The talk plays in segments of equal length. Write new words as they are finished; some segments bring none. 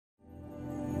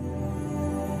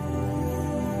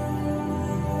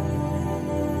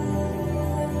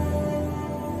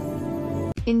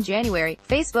In January,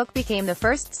 Facebook became the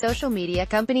first social media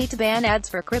company to ban ads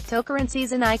for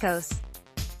cryptocurrencies and ICOs.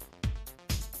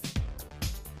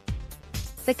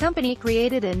 The company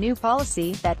created a new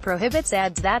policy that prohibits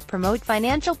ads that promote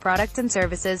financial products and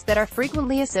services that are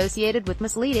frequently associated with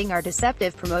misleading or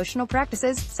deceptive promotional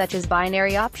practices, such as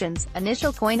binary options,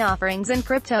 initial coin offerings and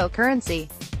cryptocurrency.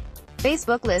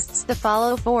 Facebook lists the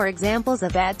following 4 examples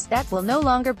of ads that will no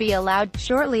longer be allowed.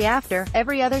 Shortly after,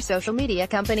 every other social media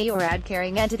company or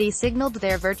ad-carrying entity signaled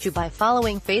their virtue by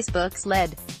following Facebook's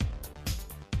lead.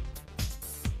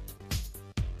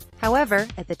 However,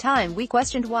 at the time we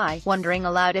questioned why, wondering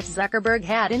aloud if Zuckerberg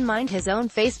had in mind his own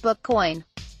Facebook coin.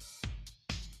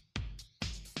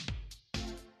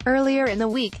 Earlier in the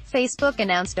week, Facebook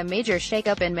announced a major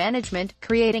shakeup in management,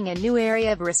 creating a new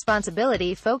area of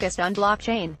responsibility focused on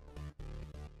blockchain.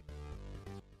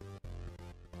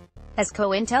 As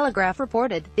Cointelegraph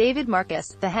reported, David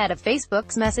Marcus, the head of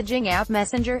Facebook's messaging app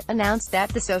Messenger, announced that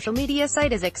the social media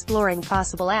site is exploring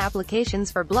possible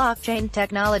applications for blockchain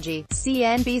technology,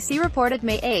 CNBC reported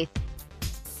May 8.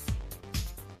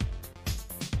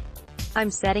 "I'm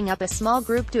setting up a small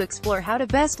group to explore how to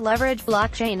best leverage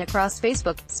blockchain across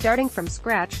Facebook, starting from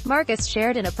scratch," Marcus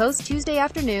shared in a post Tuesday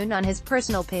afternoon on his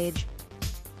personal page.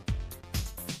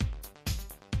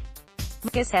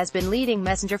 Marcus has been leading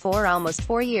Messenger for almost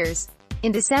 4 years.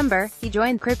 In December, he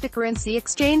joined cryptocurrency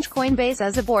exchange Coinbase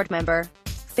as a board member.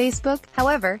 Facebook,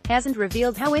 however, hasn't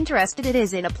revealed how interested it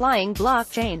is in applying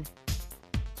blockchain.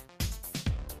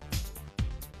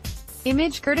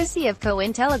 Image courtesy of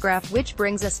Cointelegraph, which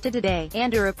brings us to today,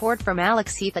 and a report from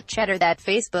Alex Heath at Cheddar that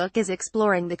Facebook is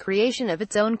exploring the creation of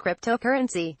its own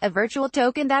cryptocurrency, a virtual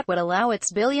token that would allow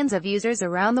its billions of users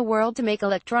around the world to make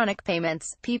electronic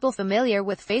payments. People familiar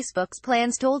with Facebook's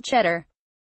plans told Cheddar.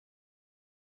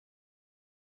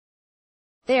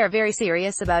 "They are very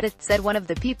serious about it," said one of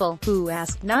the people, who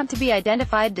asked not to be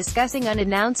identified, discussing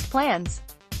unannounced plans.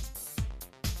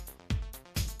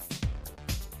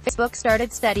 Facebook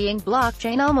started studying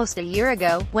blockchain almost a year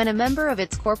ago, when a member of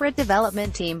its corporate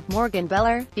development team, Morgan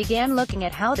Beller, began looking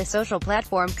at how the social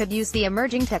platform could use the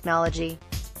emerging technology.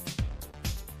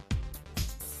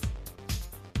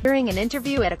 During an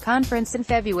interview at a conference in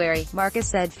February, Marcus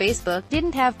said Facebook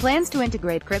didn't have plans to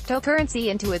integrate cryptocurrency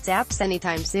into its apps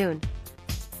anytime soon.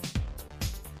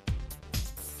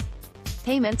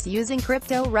 "Payments using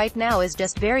crypto right now is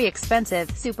just very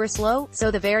expensive, super slow, so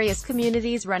the various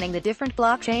communities running the different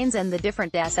blockchains and the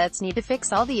different assets need to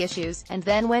fix all the issues, and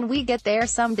then when we get there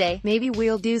someday, maybe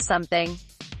we'll do something,"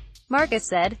 Marcus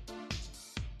said.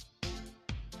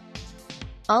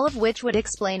 All of which would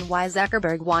explain why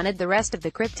Zuckerberg wanted the rest of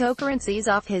the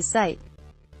cryptocurrencies off his site.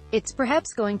 It's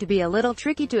perhaps going to be a little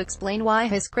tricky to explain why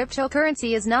his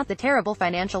cryptocurrency is not the terrible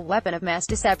financial weapon of mass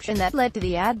deception that led to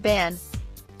the ad ban.